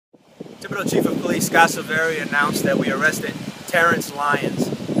Thibodeau Chief of Police Scott Silveri announced that we arrested Terrence Lyons,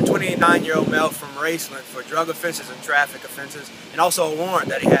 a 29-year-old male from Raceland, for drug offenses and traffic offenses, and also a warrant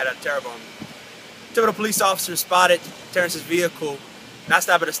that he had at Terrebonne. Thibodeau police officers spotted Terrence's vehicle not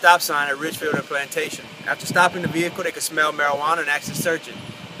stop at a stop sign at Ridgefield and Plantation. After stopping the vehicle, they could smell marijuana and asked to search it.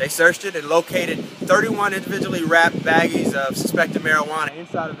 They searched it and located 31 individually wrapped baggies of suspected marijuana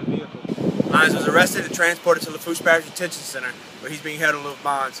inside of the vehicle. Lyons was arrested and transported to Lafourche Parish Detention Center, where he's being held in lieu of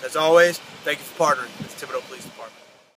bonds. As always, thank you for partnering with Thibodeau Police.